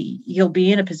recovery, you'll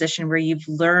be in a position where you've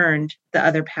learned the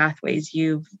other pathways,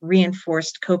 you've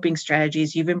reinforced coping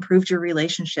strategies, you've improved your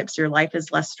relationships, your life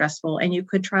is less stressful, and you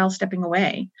could trial stepping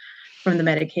away from the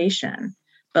medication.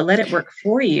 But let it work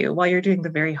for you while you're doing the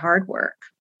very hard work.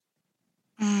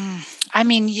 I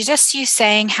mean, you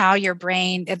saying how your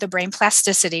brain, the brain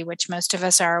plasticity, which most of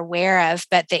us are aware of,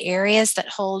 but the areas that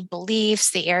hold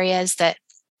beliefs, the areas that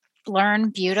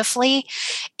learn beautifully,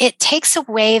 it takes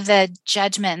away the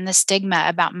judgment and the stigma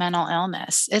about mental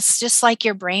illness. It's just like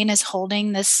your brain is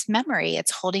holding this memory,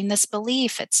 it's holding this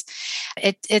belief.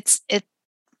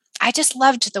 I just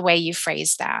loved the way you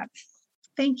phrased that.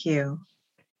 Thank you.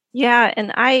 Yeah,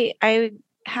 and I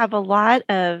have a lot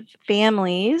of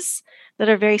families that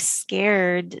are very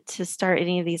scared to start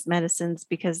any of these medicines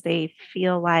because they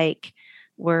feel like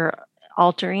we're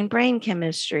altering brain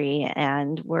chemistry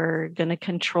and we're going to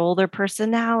control their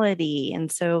personality.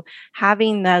 And so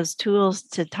having those tools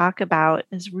to talk about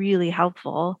is really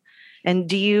helpful. And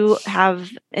do you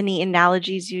have any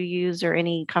analogies you use or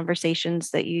any conversations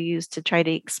that you use to try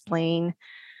to explain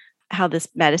how this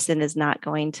medicine is not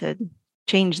going to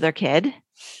change their kid?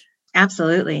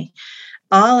 Absolutely.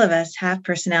 All of us have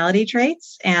personality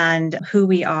traits and who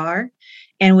we are.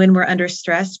 And when we're under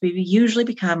stress, we usually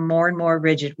become more and more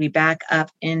rigid. We back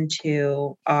up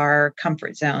into our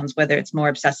comfort zones, whether it's more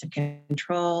obsessive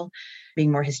control, being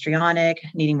more histrionic,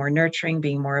 needing more nurturing,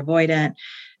 being more avoidant.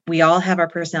 We all have our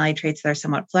personality traits that are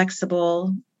somewhat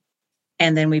flexible.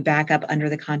 And then we back up under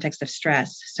the context of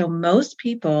stress. So most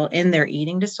people in their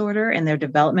eating disorder and their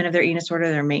development of their eating disorder,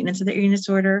 their maintenance of their eating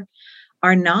disorder,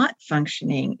 are not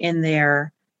functioning in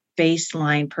their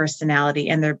baseline personality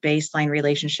and their baseline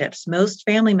relationships. Most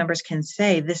family members can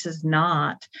say, this is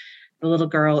not the little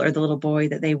girl or the little boy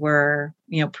that they were,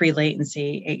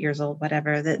 pre-latency, 8 years old,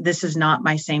 whatever, that this is not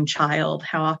my same child.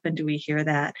 How often do we hear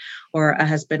that? Or a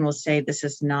husband will say, this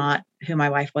is not who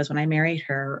my wife was when I married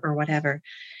her, or whatever.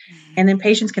 And then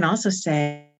patients can also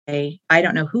say, I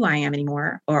don't know who I am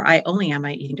anymore, or I only am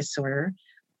my eating disorder,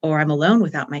 or I'm alone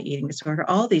without my eating disorder,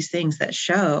 all these things that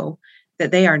show that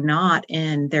they are not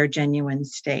in their genuine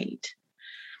state.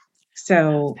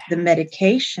 So the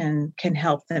medication can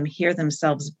help them hear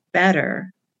themselves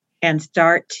better and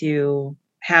start to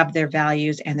have their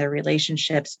values and their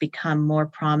relationships become more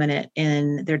prominent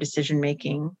in their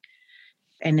decision-making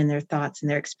and in their thoughts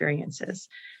and their experiences.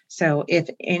 So if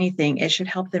anything, it should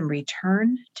help them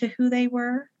return to who they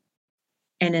were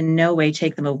and in no way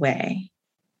take them away.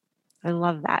 I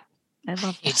love that.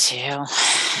 You too.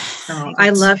 I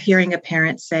love hearing a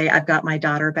parent say, I've got my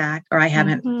daughter back, or I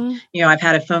haven't, I've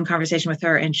had a phone conversation with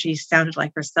her and she sounded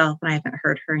like herself and I haven't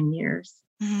heard her in years.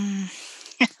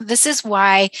 This is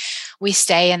why we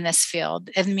stay in this field.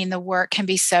 I mean, the work can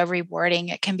be so rewarding.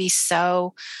 It can be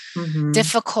so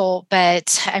difficult,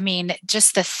 but I mean,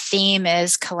 just the theme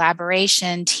is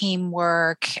collaboration,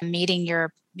 teamwork, meeting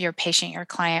your patient, your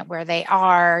client where they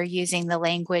are, using the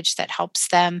language that helps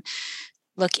them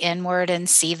look inward and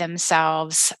see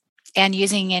themselves, and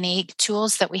using any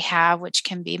tools that we have, which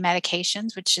can be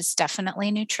medications, which is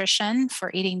definitely nutrition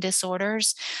for eating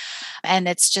disorders. And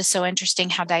it's just so interesting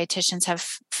how dietitians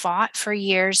have fought for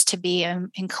years to be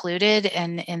included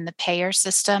in the payer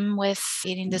system with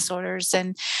eating disorders.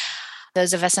 And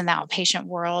those of us in the outpatient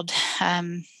world,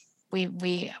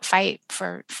 we fight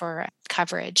for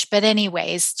coverage. But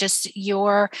anyways, just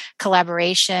your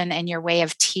collaboration and your way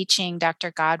of teaching,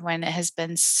 Dr. Godwin, has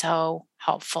been so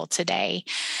helpful today.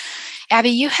 Abby,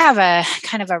 you have a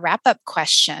kind of a wrap-up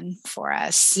question for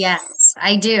us. Yes,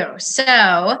 I do.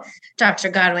 So, Dr.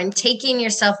 Godwin, taking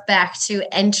yourself back to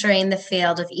entering the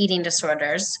field of eating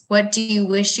disorders, what do you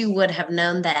wish you would have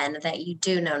known then that you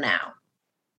do know now?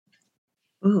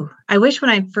 Ooh, I wish when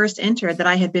I first entered that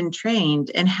I had been trained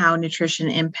in how nutrition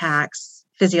impacts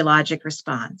physiologic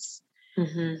response.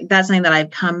 Mm-hmm. That's something that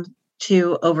I've come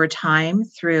to over time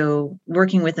through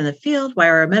working within the field, why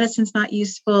our medicine's not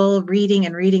useful, reading.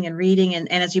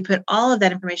 And as you put all of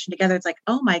that information together, it's like,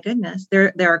 oh my goodness,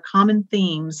 there are common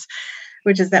themes,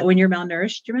 which is that when you're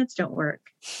malnourished, your meds don't work.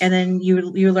 And then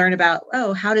you learn about,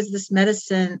 oh, how does this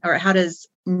medicine, or how does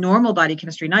normal body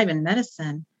chemistry, not even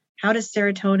medicine, how does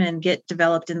serotonin get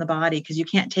developed in the body? Because you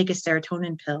can't take a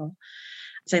serotonin pill.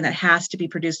 Something that has to be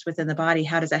produced within the body.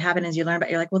 How does that happen? As you learn about,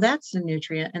 you're like, well, that's a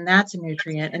nutrient, and that's a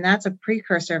nutrient, and that's a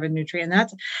precursor of a nutrient. And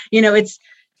that's,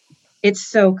 it's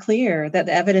so clear that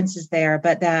the evidence is there,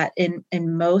 but that in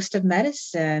most of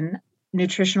medicine,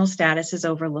 nutritional status is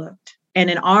overlooked.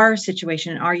 And in our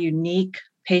situation, in our unique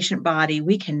patient body,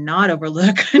 we cannot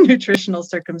overlook a nutritional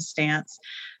circumstance,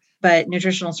 but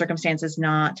nutritional circumstance is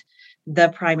not the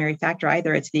primary factor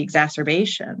either. It's the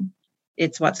exacerbation.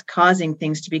 It's what's causing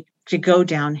things to go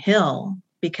downhill,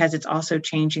 because it's also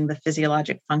changing the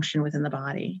physiologic function within the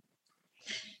body.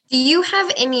 Do you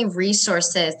have any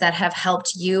resources that have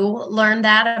helped you learn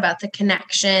that about the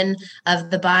connection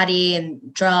of the body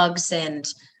and drugs and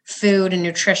food and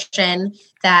nutrition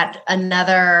that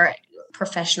another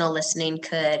professional listening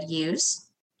could use?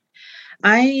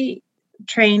 I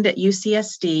trained at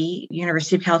UCSD,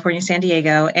 University of California, San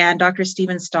Diego, and Dr.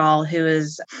 Stephen Stahl, who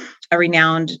is a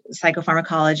renowned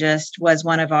psychopharmacologist, was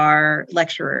one of our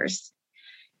lecturers.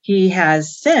 He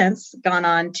has since gone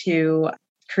on to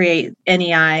create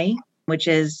NEI, which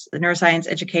is the Neuroscience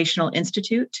Educational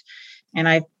Institute. And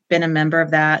I've been a member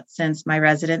of that since my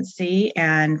residency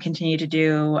and continue to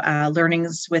do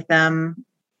learnings with them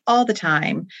all the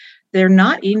time. They're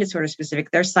not eating disorder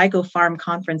specific, they're psychopharm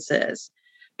conferences.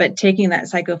 But taking that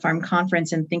psychopharm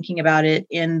conference and thinking about it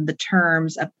in the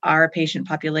terms of our patient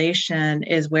population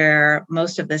is where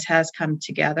most of this has come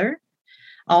together.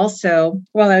 Also,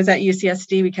 while I was at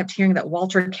UCSD, we kept hearing that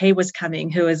Walter Kay was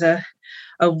coming, who is a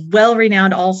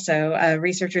well-renowned also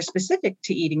researcher specific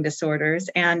to eating disorders.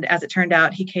 And as it turned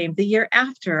out, he came the year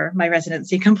after my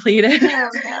residency completed. Oh,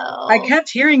 no. I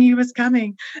kept hearing he was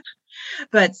coming.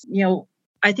 But,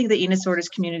 I think the eating disorders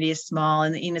community is small,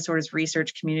 and the eating disorders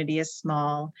research community is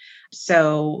small.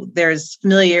 So there's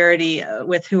familiarity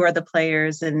with who are the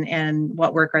players and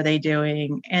what work are they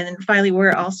doing. And then finally,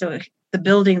 we're also, the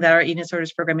building that our eating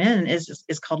disorders program is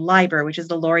called LIBR, which is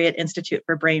the Laureate Institute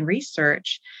for Brain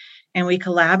Research. And we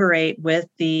collaborate with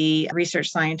the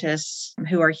research scientists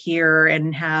who are here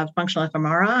and have functional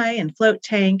fMRI and float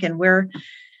tank. And we're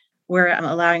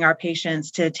allowing our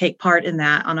patients to take part in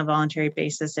that on a voluntary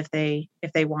basis if they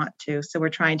want to. So we're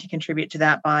trying to contribute to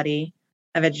that body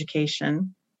of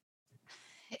education.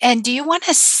 And do you want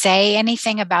to say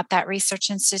anything about that research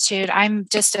institute? I'm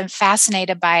just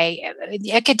fascinated by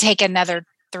it. Could take another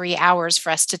 3 hours for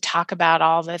us to talk about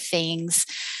all the things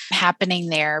happening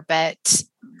there, but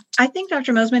I think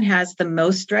Dr. Mosman has the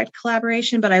most direct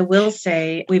collaboration, but I will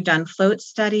say we've done float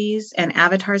studies and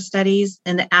avatar studies.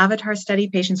 In the avatar study,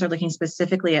 patients are looking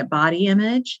specifically at body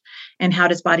image and how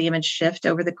does body image shift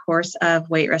over the course of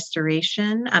weight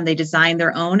restoration. They design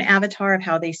their own avatar of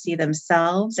how they see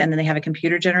themselves, and then they have a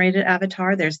computer-generated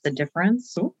avatar. There's the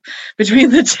difference between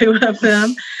the two of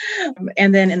them.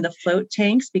 And then in the float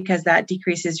tanks, because that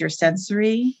decreases your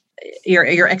sensory,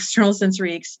 your external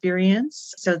sensory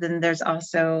experience. So then there's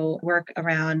also work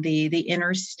around the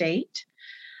inner state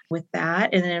with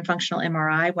that. And then in functional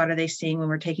MRI, what are they seeing when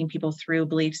we're taking people through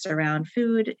beliefs around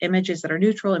food, images that are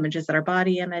neutral, images that are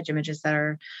body image, images that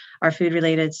are food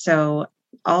related. So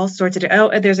all sorts of,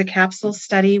 there's a capsule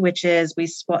study, which is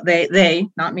they,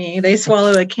 not me, they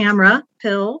swallow a camera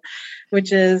pill,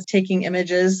 which is taking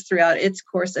images throughout its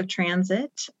course of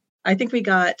transit. I think we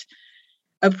got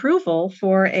approval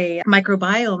for a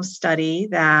microbiome study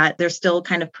that they're still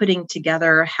kind of putting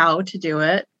together how to do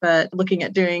it, but looking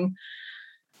at doing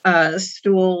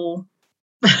stool.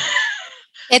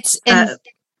 It's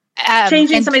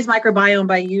changing somebody's microbiome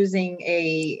by using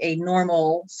a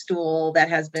normal stool that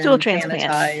has been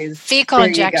sanitized. Fecal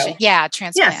injection. Yeah,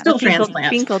 transplant. Yeah, stool transplant.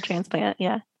 Fecal transplant,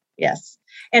 yeah. Yes.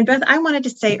 And Beth, I wanted to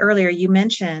say earlier, you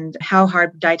mentioned how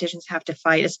hard dietitians have to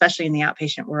fight, especially in the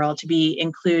outpatient world, to be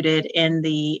included in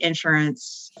the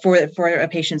insurance for a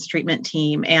patient's treatment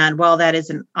team. And while that is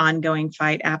an ongoing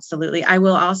fight, absolutely. I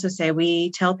will also say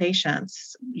we tell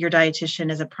patients your dietitian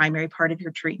is a primary part of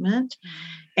your treatment.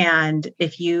 And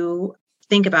if you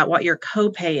think about what your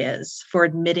copay is for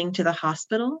admitting to the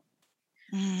hospital,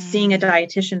 seeing a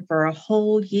dietitian for a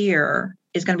whole year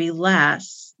is going to be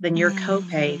less than your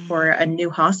copay for a new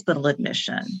hospital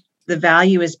admission. The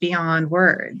value is beyond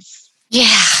words.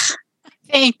 Yeah.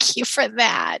 Thank you for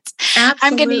that. Absolutely.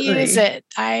 I'm going to use it.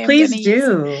 Please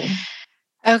do.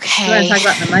 Okay. You want to talk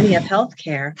about the money of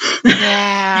healthcare.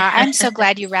 Yeah, I'm so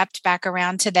glad you wrapped back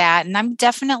around to that. And I'm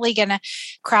definitely going to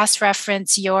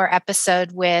cross-reference your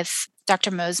episode with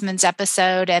Dr. Mosman's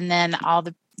episode and then all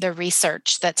the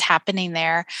research that's happening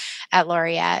there at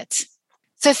Laureate.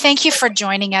 So thank you for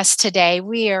joining us today.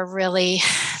 We are really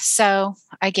so,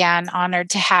 again, honored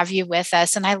to have you with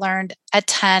us. And I learned a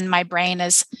ton. My brain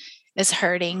is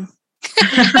hurting.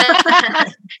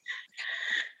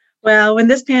 Well, when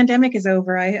this pandemic is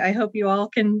over, I hope you all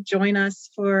can join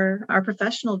us for our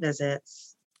professional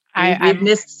visits. We've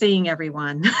missed seeing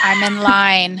everyone. I'm in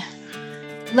line.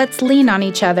 Let's lean on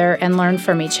each other and learn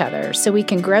from each other so we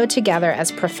can grow together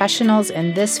as professionals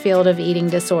in this field of eating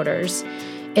disorders.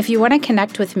 If you want to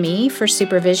connect with me for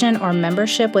supervision or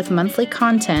membership with monthly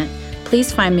content,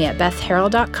 please find me at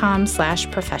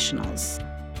bethharrell.com/professionals.